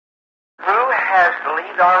has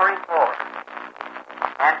believed our report,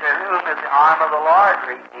 and to whom is the arm of the Lord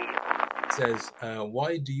revealed. It says,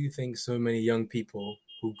 why do you think so many young people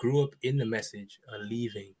who grew up in the message are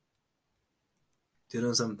leaving? Do you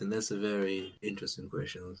know something? That's a very interesting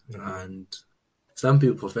question. And some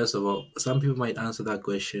people, first of all, some people might answer that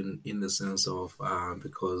question in the sense of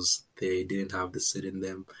because they didn't have the seed in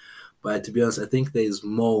them. But to be honest, I think there is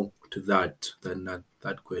more to that than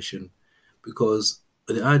that question. Because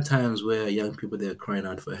there are times where young people, they're crying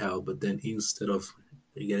out for help, but then instead of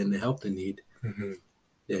getting the help they need,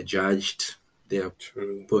 they're judged, they're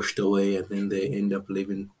pushed away, and then they end up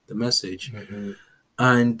leaving the message.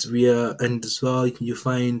 And as well, you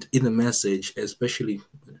find in the message, especially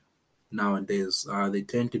nowadays, they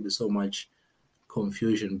tend to be so much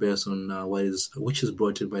confusion based on which is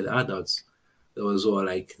brought in by the adults. There was all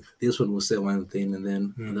like this one will say one thing, and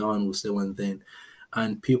then the one will say one thing,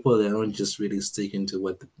 and people, they're not just really sticking to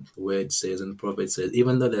what the word says and the prophet says.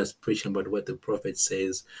 Even though they're preaching about what the prophet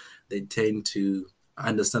says, they tend to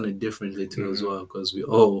understand it differently too as well, because we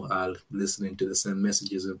all are listening to the same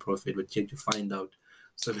messages in the prophet, but yet you find out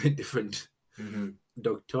so many different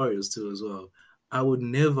doctorials too as well. I would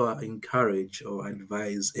never encourage or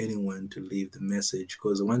advise anyone to leave the message,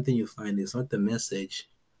 because the one thing you find is not the message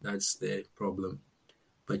that's the problem,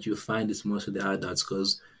 but you find it's mostly the adults,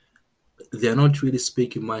 because they're not really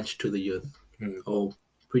speaking much to the youth or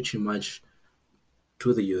preaching much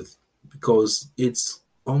to the youth, because it's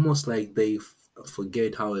almost like they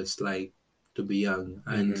forget how it's like to be young.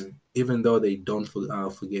 And even though they don't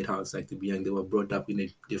forget how it's like to be young, they were brought up in a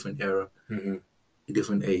different era, a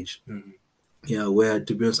different age. Yeah, where,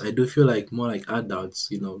 to be honest, I do feel like more like adults,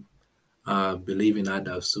 believe in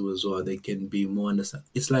adults too as well. They can be more understand.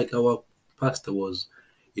 It's like our pastor was,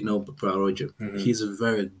 Brother Roger. He's a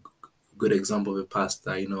very good example of a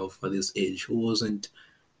pastor, for this age, who wasn't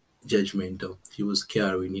judgmental. He was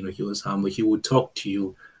caring, he was humble. He would talk to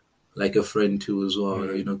you like a friend too as well,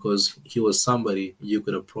 because he was somebody you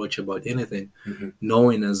could approach about anything,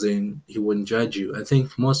 knowing as in he wouldn't judge you. I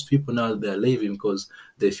think most people now, they're leaving because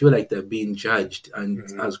they feel like they're being judged. And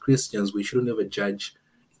as Christians, we shouldn't ever judge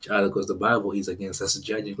each other, because the Bible is against us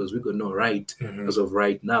judging, because we got no right. As of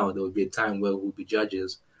right now, there will be a time where we'll be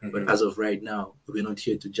judges. But as of right now, we're not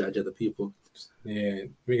here to judge other people. Yeah,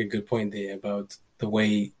 really good point there about the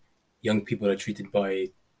way young people are treated by,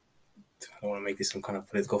 I don't want to make this some kind of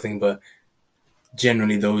political thing, but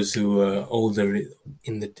generally those who are older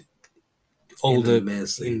in the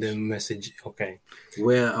message. Okay,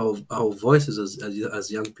 where our voices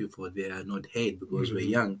as young people, they are not heard because we're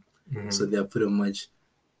young, so they are pretty much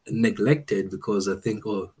neglected, because I think,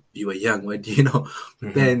 oh, you were young, what do you know?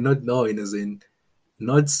 Then not knowing, as in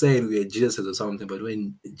not saying we are Jesus or something, but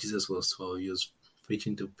when Jesus was 12, he was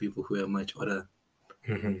preaching to people who are much older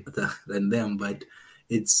than them. But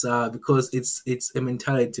it's because it's a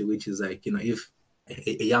mentality which is like, if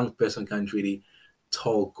a young person can't really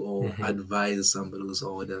talk or advise somebody who's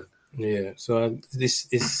older. Yeah. So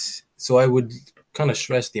so I would kind of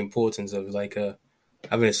stress the importance of like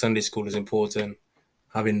having a Sunday school is important.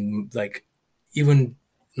 Having like, even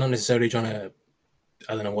not necessarily trying to,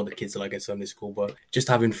 I don't know what the kids are like at Sunday school, but just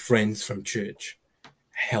having friends from church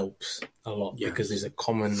helps a lot, because there's a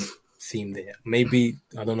common theme there. Maybe,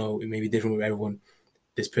 I don't know, it may be different with everyone.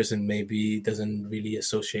 This person maybe doesn't really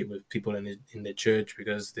associate with people in the church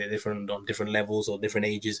because they're different on different levels or different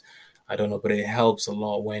ages. I don't know, but it helps a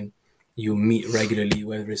lot when you meet regularly,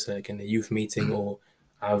 whether it's like in a youth meeting or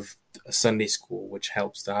have a Sunday school, which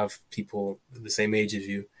helps to have people the same age as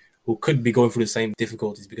you who could be going through the same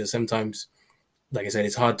difficulties, because sometimes, like I said,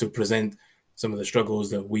 it's hard to present some of the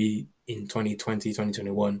struggles that we in 2020,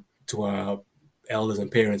 2021 to our elders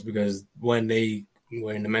and parents, because when they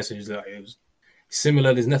were in the message, that it was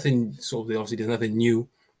similar. There's nothing obviously there's nothing new,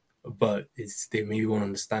 but they maybe won't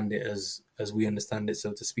understand it as we understand it.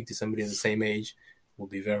 So to speak to somebody of the same age will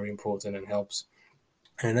be very important and helps.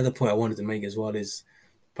 And another point I wanted to make as well is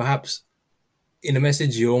perhaps in the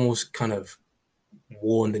message you're almost kind of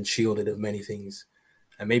warned and shielded of many things.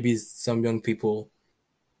 And maybe some young people,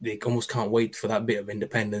 they almost can't wait for that bit of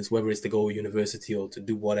independence, whether it's to go to university or to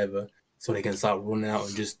do whatever, so they can start running out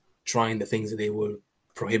and just trying the things that they were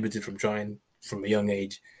prohibited from trying from a young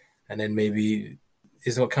age. And then maybe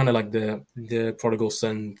it's kind of like the prodigal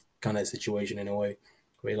son kind of situation in a way,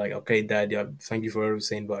 where you're like, okay, Dad, yeah, thank you for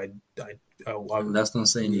everything, but that's not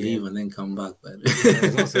saying leave and then come back. But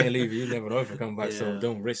it's not saying leave. You never know if you come back, so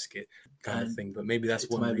don't risk it, kind of thing. But maybe that's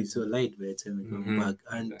one might reason. Be too late by the time we come back.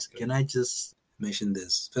 And exactly. Can I just mention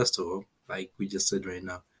this? First of all, like we just said right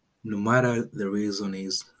now, no matter the reason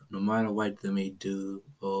is, no matter what they may do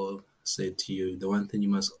or said to you, the one thing you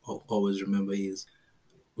must always remember is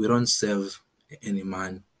we don't serve any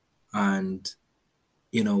man, and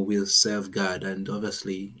we'll serve God. And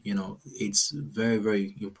obviously, it's very,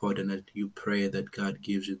 very important that you pray that God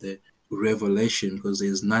gives you the revelation, because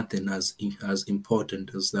there's nothing as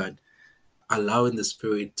important as that. Allowing the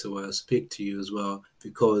Spirit to speak to you as well,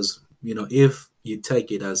 because if you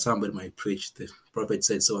take it as somebody might preach, the prophet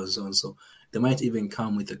said so and so and so, they might even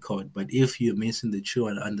come with a quote. But if you're missing the true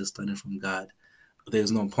understanding from God,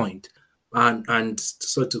 there's no point. And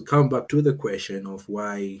so to come back to the question of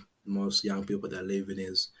why most young people that live in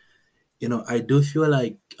is, I do feel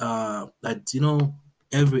like that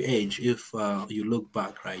every age, if you look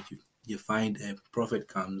back, right, you find a prophet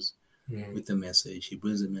comes with the message. He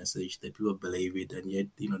brings the message, that people believe it, and yet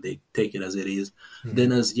they take it as it is.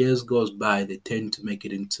 Then as years goes by, they tend to make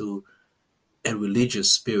it into a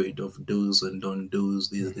religious spirit of do's and don't do's,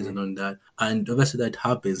 this and don't that. And obviously that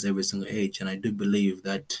happens every single age, and I do believe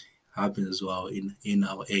that happens as well in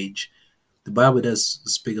our age. The Bible does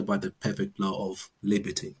speak about the perfect law of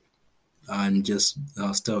liberty. And just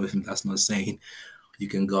I'll start with him. That's not saying you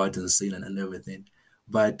can go out and sin and everything.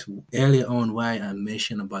 But earlier on, why I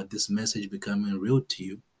mentioned about this message becoming real to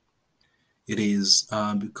you, it is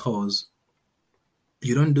because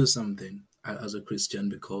you don't do something as a Christian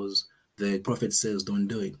because the prophet says don't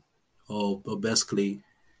do it, or basically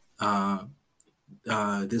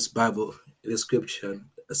this Bible, this scripture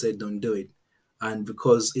said don't do it, and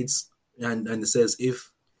because and it says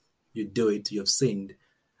if you do it, you have sinned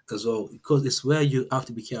as well, because it's where you have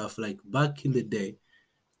to be careful. Like back in the day,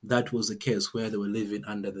 that was the case where they were living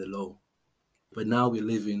under the law, but now we're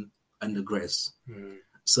living under grace.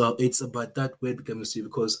 So it's about that way it becomes you,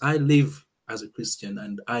 because I live as a Christian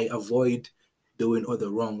and I avoid doing all the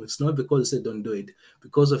wrong. It's not because I said don't do it,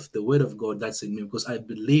 because of the word of God that's in me, because I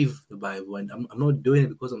believe the Bible, and I'm not doing it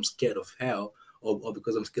because I'm scared of hell or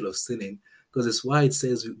because I'm scared of sinning, because it's why it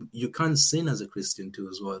says you can't sin as a Christian too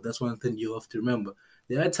as well. That's one thing you have to remember.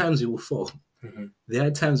 There are times you will fall. There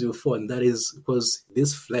are times you will fall, and that is because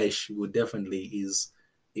this flesh will definitely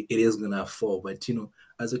it is gonna fall. But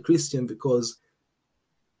as a Christian, because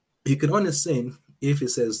you can only sin if it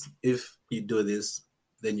says if you do this,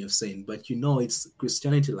 then you've sinned. But it's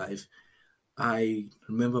Christianity life. I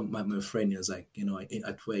remember my friend was like,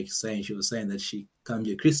 at work she was saying that she can't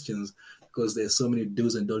be a Christian because there's so many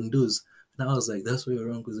do's and don't do's. And I was like, that's where you're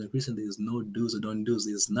wrong, because in Christian there's no do's or don't do's.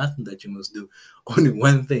 There's nothing that you must do. Only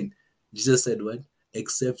one thing. Jesus said what?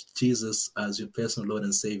 Accept Jesus as your personal Lord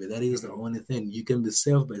and Savior. That is the only thing. You can be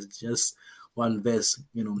saved by just one verse,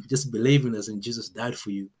 just believing as in Jesus died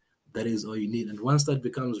for you. That is all you need. And once that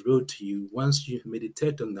becomes real to you, once you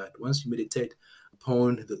meditate on that, once you meditate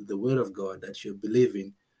upon the word of God, that you're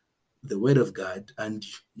believing the word of God, and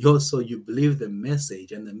you believe the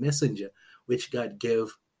message and the messenger which God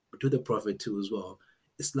gave to the prophet too as well,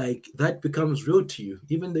 it's like that becomes real to you.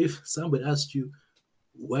 Even if somebody asks you,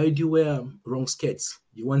 why do you wear wrong skirts?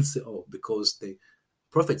 You won't say, oh, because the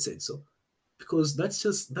prophet said so. Because that's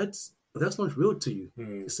not real to you.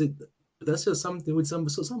 You see, that's just something with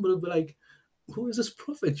somebody. So somebody will be like, who is this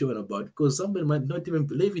prophet you're on about? Because somebody might not even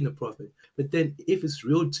believe in the prophet. But then if it's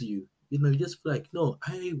real to you, you just feel like, no,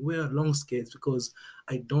 I wear long skirts because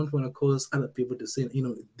I don't want to cause other people to sin.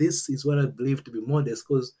 This is what I believe to be modest,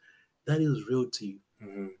 because that is real to you.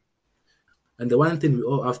 And the one thing we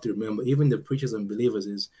all have to remember, even the preachers and believers,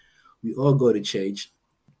 is we all go to church.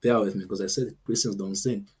 Bear with me, because I said Christians don't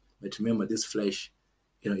sin. But remember, this flesh,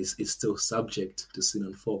 is still subject to sin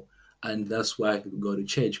and fall. And that's why we go to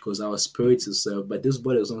church, because our spirit is saved, but this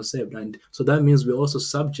body is not saved. And so that means we're also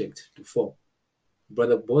subject to fall.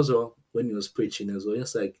 Brother Bozo, when he was preaching as well,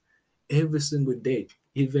 it's like every single day,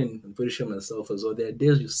 even I'm pretty sure myself as well, there are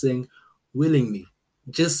days you sing willingly.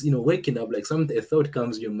 Just, waking up, like a thought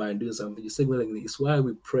comes in your mind, doing something, you say willingly. It's why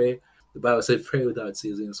we pray. The Bible says pray without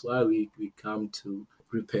ceasing. It's why we come to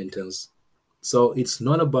repentance. So it's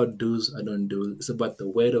not about do's or don't do. It's about the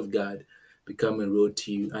word of God becoming real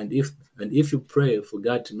to you. And if you pray for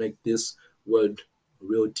God to make this word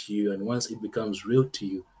real to you, and once it becomes real to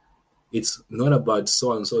you, it's not about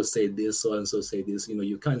so and so say this, so and so say this.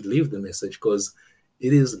 You can't leave the message, because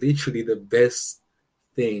it is literally the best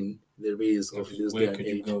thing there is of this day and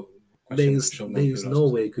age. There's no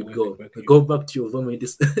way you could go. Go back to your vomit.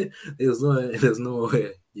 There's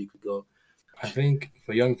nowhere you could go. I think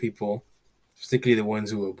for young people, particularly the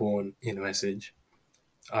ones who were born in a message,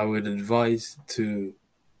 I would advise you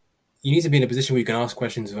need to be in a position where you can ask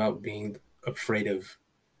questions without being afraid of,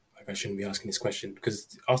 like, I shouldn't be asking this question,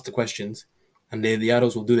 because ask the questions and the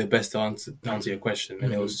adults will do their best to answer your question,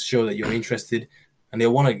 and it will show that you're interested and they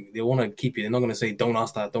want to keep you. They're not going to say don't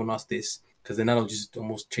ask that, don't ask this, because then that'll just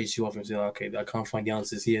almost chase you off and say, okay, I can't find the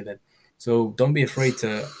answers here then. So don't be afraid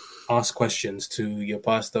to ask questions to your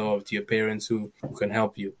pastor or to your parents who can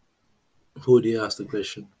help you. Who do you ask the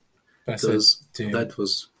question? Because to, that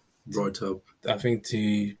was brought up. I think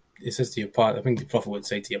it says to your pastor. I think the prophet would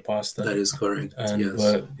say to your pastor. That is correct. And yes.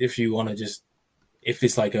 But if you want to if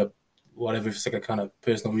it's like a whatever, if it's like a kind of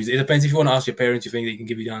personal reason, it depends. If you want to ask your parents, you think they can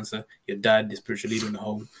give you the answer. Your dad, the spiritual leader in the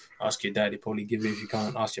home, ask your dad, they probably give you. If you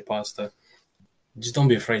can't, ask your pastor. Just don't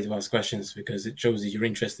be afraid to ask questions, because it shows that you're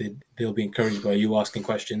interested. They'll be encouraged by you asking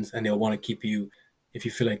questions, and they'll want to keep you. If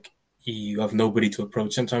you feel like you have nobody to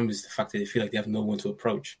approach, sometimes it's the fact that they feel like they have no one to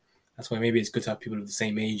approach. That's why maybe it's good to have people of the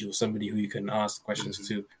same age or somebody who you can ask questions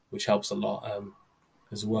to, which helps a lot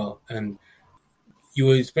as well. And you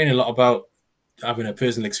were explaining a lot about having a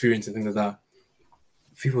personal experience and things like that.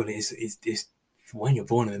 People, it's when you're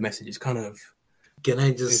born in the message, it's kind of. Can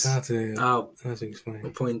I just it's hard to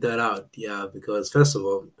explain. Point that out? Yeah, because first of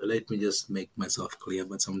all, let me just make myself clear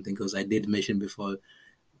about something, because I did mention before,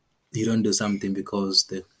 you don't do something because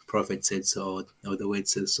the prophet said so or the word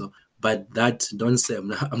says so. But that, don't say, I'm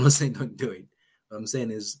not saying don't do it. What I'm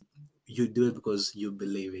saying is you do it because you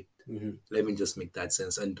believe it. Mm-hmm. Let me just make that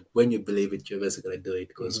sense. And when you believe it, you're basically going to do it,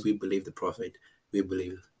 because we believe the prophet, we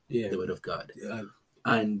believe the word of God. Yeah.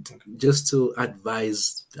 And just to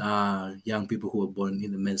advise young people who are born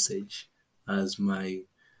in the message, as my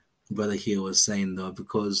brother here was saying, though,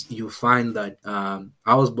 because you find that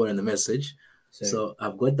I was born in the message. Same. So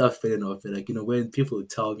I've got that feeling of it. Like, when people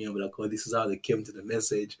tell me, I'm like, oh, this is how they came to the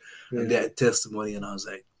message and their testimony. And I was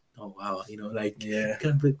like, oh, wow. Kind of like,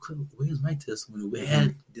 where's my testimony?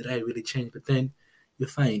 Where did I really change? But then you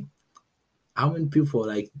find how many people,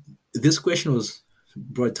 like, this question was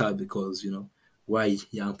brought up because, why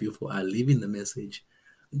young people are leaving the message.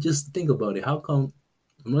 Just think about it. How come?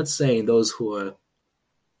 I'm not saying those who are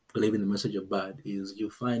leaving the message are bad. Is you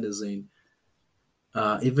find as in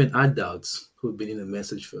even adults who've been in the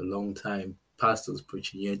message for a long time, pastors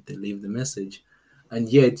preaching, yet they leave the message, and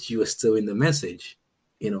yet you are still in the message.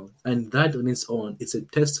 And that on its own, it's a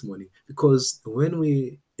testimony, because when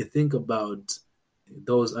we think about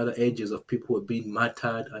those other ages of people who are being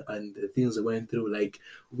martyred and the things they went through, like,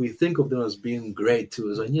 we think of them as being great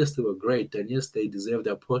too. And yes, they were great, and yes, they deserve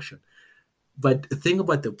their portion. But think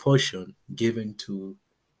about the portion given to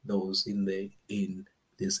those in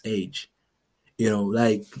this age.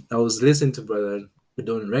 Like, I was listening to Brother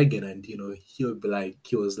Don Reagan, and he would be like,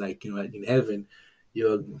 he was like, like, in heaven,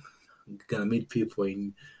 you're gonna meet people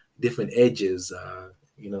in different ages.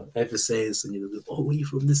 FSAs, and you'll be, oh, where are you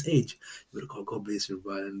from this age? You'll be like, oh, God bless you,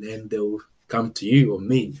 brother. And then they'll come to you or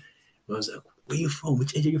me. And I was like, where are you from?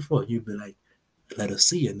 Which age are you from? You'll be like,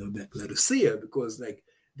 Laodicea. And they'll be like, Laodicea, because, like,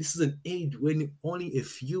 this is an age when only a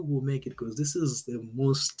few will make it, because this is the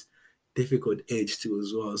most difficult age too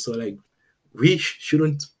as well. So, like, we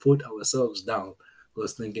shouldn't put ourselves down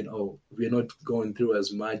because thinking, oh, we're not going through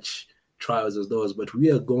as much trials as those, but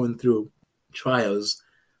we are going through trials.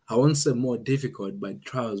 I won't say more difficult, but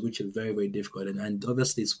trials which are very, very difficult. And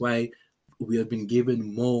obviously it's why we have been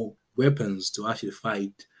given more weapons to actually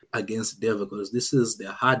fight against the devil, because this is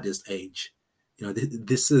the hardest age.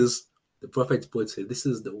 This is, the prophet puts it, this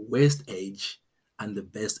is the worst age and the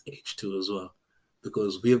best age too as well,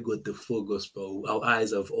 because we've got the full gospel. Our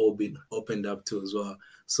eyes have all been opened up too as well.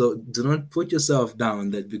 So do not put yourself down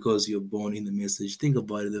that because you're born in the message. Think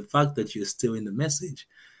about it. The fact that you're still in the message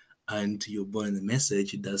and you're born in the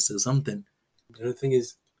message, it does say something. The other thing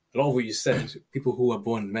is, a lot of what you said, people who are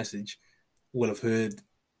born in the message will have heard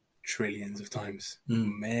trillions of times.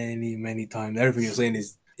 Many, many times. Everything you're saying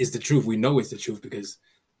is the truth. We know it's the truth because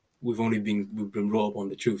we've been brought up on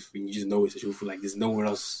the truth. And you just know it's the truth. Like, there's nowhere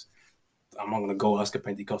else. I'm not going to go ask a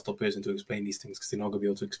Pentecostal person to explain these things because they're not going to be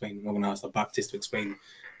able to explain. I'm not going to ask a Baptist to explain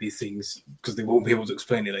these things because they won't be able to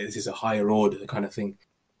explain it. Like, this is a higher order kind of thing.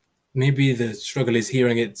 Maybe the struggle is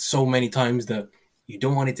hearing it so many times that you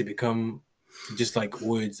don't want it to become just like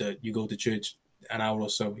words that you go to church an hour or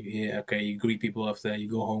so, you hear, okay, you greet people after, you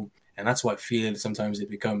go home. And that's what I feel sometimes it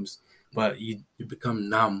becomes. But you become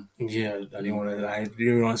numb. Yeah, I didn't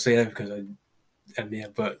want to say that because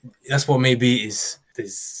but that's what maybe is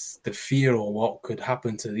the fear or what could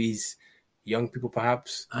happen to these young people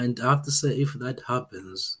perhaps. And I have to say, if that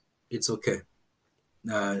happens, it's okay.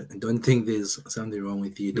 Don't think there's something wrong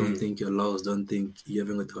with you. Don't think you're lost. Don't think you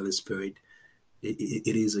haven't got the Holy Spirit.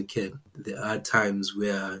 It is okay. There are times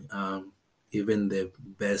where even the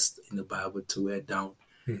best in the Bible to wear down.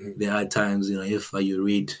 There are times, if you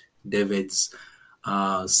read David's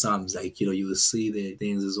Psalms, like, you will see the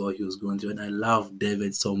things as well he was going through. And I love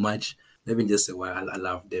David so much Let me just say why I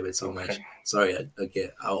love David so much. Okay. Sorry,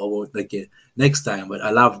 I won't next time, but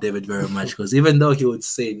I love David very much because even though he would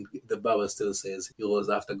say, the Bible still says he was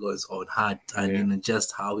after God's own heart, and Yeah.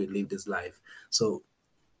 just how he lived his life. So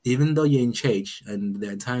even though you're in church and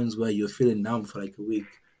there are times where you're feeling down for like a week,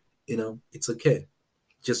 it's okay.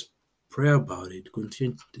 Just pray about it.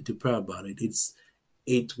 Continue to pray about it.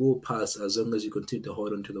 It will pass as long as you continue to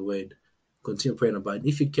hold on to the word. Continue praying about it.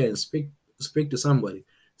 If you can, speak to somebody.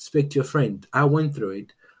 Speak to your friend. I went through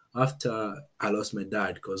it after I lost my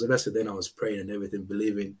dad, because obviously then I was praying and everything,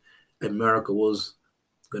 believing a miracle was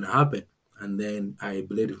going to happen. And then I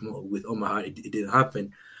believed with all my heart it didn't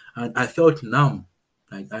happen. And I felt numb.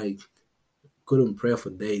 Like I couldn't pray for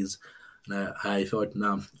days. And I felt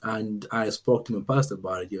numb. And I spoke to my pastor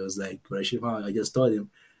about it. He was like, I just told him,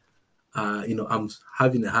 I'm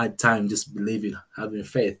having a hard time just believing, having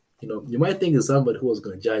faith. You might think it's somebody who was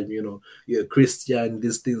going to judge me, you're a Christian,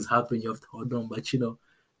 these things happen, you have to hold on. But,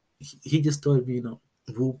 he just told me,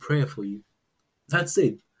 we'll pray for you. That's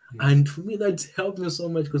it. Mm-hmm. And for me, that helped me so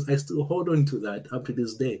much because I still hold on to that up to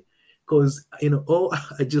this day. Because, all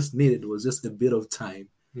I just needed was just a bit of time,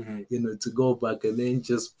 Mm-hmm. to go back and then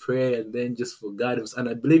just pray and then just for God. And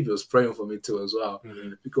I believe he was praying for me too as well.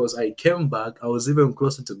 Mm-hmm. Because I came back, I was even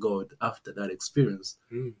closer to God after that experience.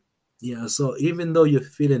 Mm-hmm. Yeah, so even though you're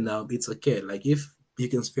feeling down, it's okay. Like if you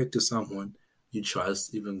can speak to someone you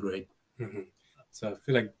trust, even great. Mm-hmm. So I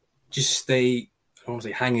feel like just stay, I don't want to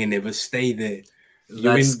say hang in there, but stay there.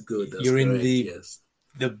 That's good. That's you're in correct. Yes.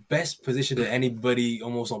 the best position that anybody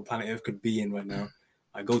almost on planet Earth could be in right now.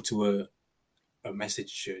 I go to a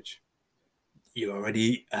message church. You're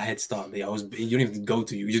already a head start there. You don't even go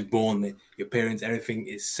to, you're just born there. Your parents, everything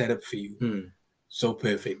is set up for you. So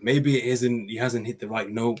perfect. Maybe it hasn't hit the right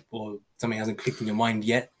note or something hasn't clicked in your mind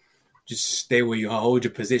yet. Just stay where you are, hold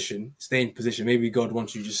your position, stay in position. Maybe God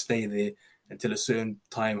wants you to just stay there until a certain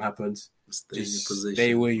time happens.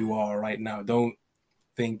 Stay where you are right now. Don't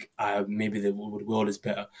think maybe the world is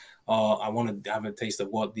better. I want to have a taste of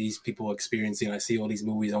what these people are experiencing. I see all these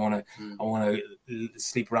movies. I want to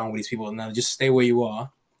sleep around with these people. Now, just stay where you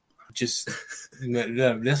are. Just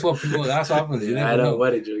that's what happens. You never know.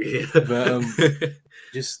 What did you get? But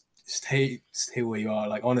just stay where you are.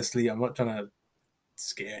 Like honestly, I'm not trying to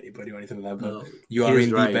scare anybody or anything like that. But you are in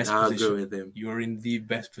the best position. Agree with him. You are in the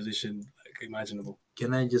best position imaginable.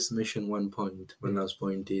 Can I just mention one point? One last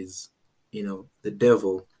point is, the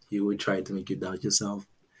devil, he will try to make you doubt yourself,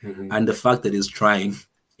 and the fact that he's trying,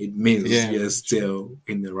 it means you're still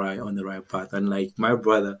on the right path. And like my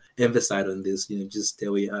brother emphasized on this, just stay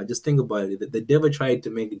where you are. Just think about it. The devil tried to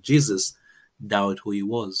make Jesus doubt who he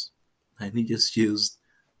was, and he just used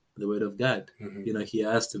the word of God. He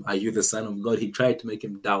asked him, "Are you the Son of God?" He tried to make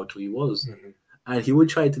him doubt who he was, and he would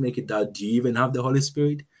try to make it doubt. Do you even have the Holy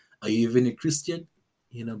Spirit? Are you even a Christian?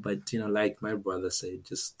 But like my brother said,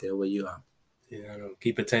 just stay where you are. Yeah, I know.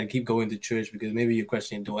 Keep attending, keep going to church, because maybe you're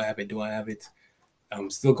questioning, do I have it? Do I have it?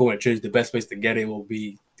 Still going to church. The best place to get it will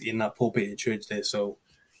be in that pulpit in church there. So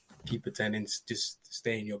keep attending. Just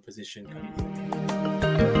stay in your position.